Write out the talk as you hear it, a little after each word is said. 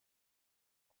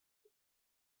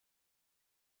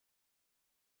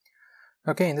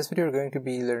Okay, in this video we're going to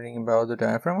be learning about the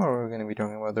diaphragm, or we're going to be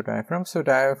talking about the diaphragm. So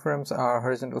diaphragms are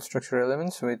horizontal structural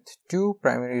elements with two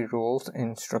primary roles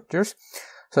in structures.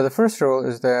 So the first role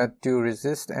is that to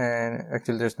resist, and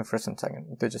actually there's no first and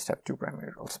second, they just have two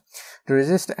primary roles. To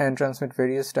resist and transmit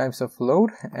various types of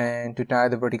load, and to tie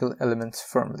the vertical elements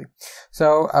firmly.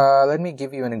 So let me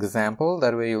give you an example,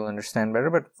 that way you'll understand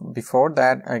better. But before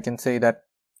that, I can say that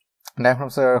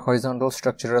diaphragms are horizontal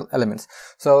structural elements.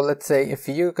 So let's say if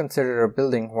you consider a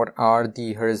building, what are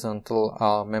the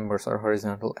horizontal members or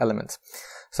horizontal elements?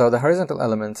 So the horizontal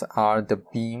elements are the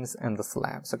beams and the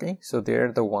slabs. Okay, so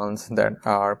they're the ones that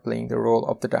are playing the role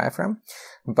of the diaphragm.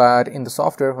 But in the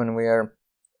software, when we are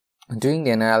doing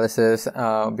the analysis,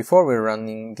 before we're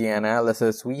running the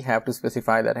analysis, we have to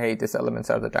specify that, hey, these elements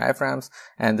are the diaphragms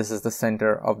and this is the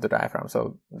center of the diaphragm.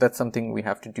 So that's something we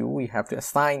have to do. We have to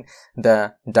assign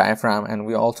the diaphragm, and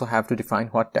we also have to define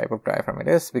what type of diaphragm it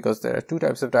is, because there are two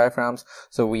types of diaphragms.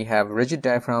 So we have rigid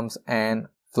diaphragms and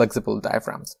flexible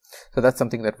diaphragms. So that's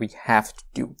something that we have to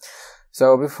do.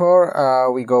 So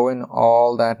before we go in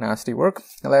all that nasty work,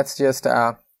 let's just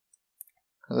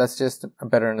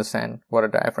better understand what a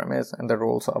diaphragm is and the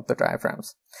roles of the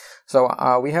diaphragms. So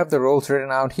we have the roles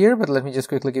written out here, but let me just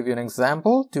quickly give you an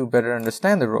example to better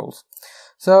understand the roles.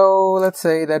 So let's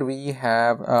say that we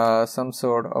have some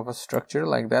sort of a structure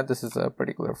like that. This is a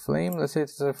particular frame. Let's say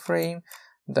it's a frame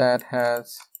that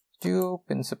has two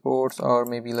pin supports, or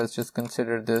maybe let's just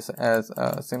consider this as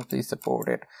a simply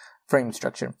supported frame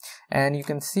structure. And you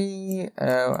can see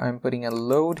I'm putting a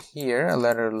load here, a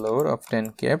lateral load of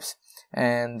 10 kips.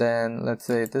 And then let's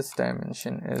say this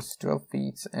dimension is 12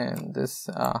 feet and this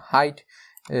height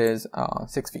is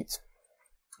 6 feet.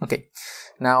 Okay,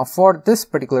 now for this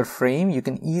particular frame, you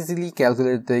can easily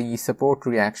calculate the support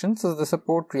reactions. So the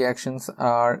support reactions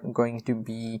are going to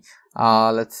be,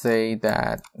 let's say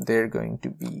that they're going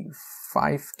to be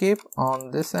 5 kip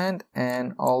on this end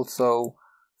and also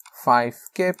 5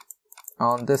 kip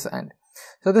on this end.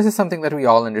 So this is something that we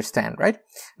all understand, right?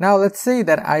 Now let's say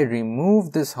that I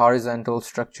remove this horizontal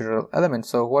structural element.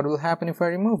 So what will happen if I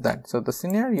remove that? So the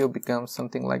scenario becomes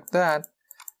something like that.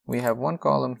 We have one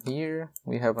column here,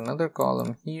 we have another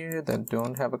column here that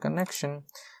don't have a connection,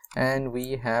 and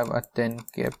we have a 10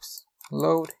 kips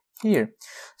load here.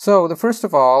 So the first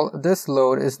of all, this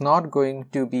load is not going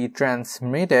to be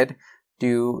transmitted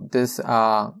to this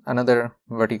another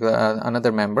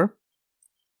member.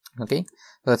 Okay,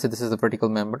 let's say this is the vertical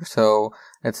member, so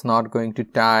it's not going to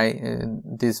tie,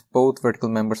 these both vertical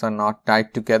members are not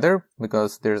tied together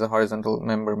because there's a horizontal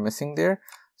member missing there,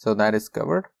 so that is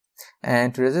covered.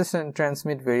 And to resist and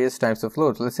transmit various types of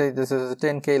loads, let's say this is a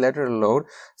 10K lateral load.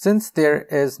 Since there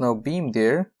is no beam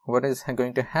there, what is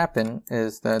going to happen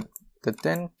is that the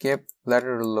 10 kip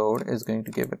lateral load is going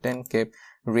to give a 10 kip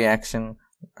reaction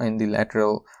in the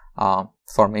lateral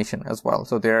formation as well.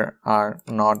 So there are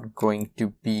not going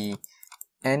to be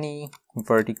any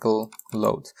vertical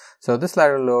loads. So this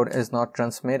lateral load is not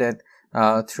transmitted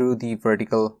through the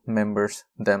vertical members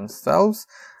themselves.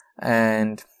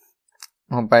 And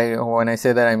when I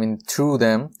say that, I mean through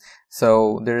them.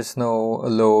 So there is no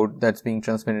load that's being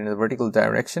transmitted in the vertical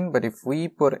direction. But if we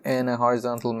put in a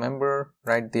horizontal member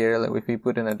right there, like if we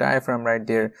put in a diaphragm right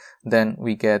there, then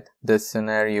we get this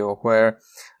scenario where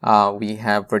we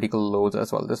have vertical loads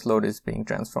as well. This load is being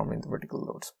transformed into vertical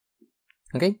loads.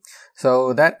 Okay,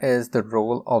 so that is the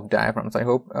role of diaphragms. I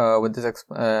hope with this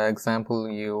example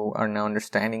you are now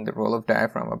understanding the role of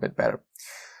diaphragm a bit better.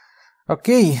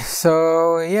 Okay,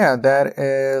 so yeah, that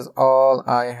is all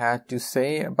I had to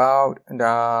say about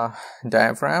the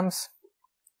diaphragms.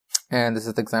 And this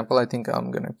is the example. I think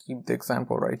I'm gonna keep the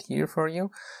example right here for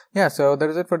you. Yeah, so that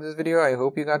is it for this video. I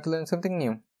hope you got to learn something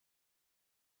new.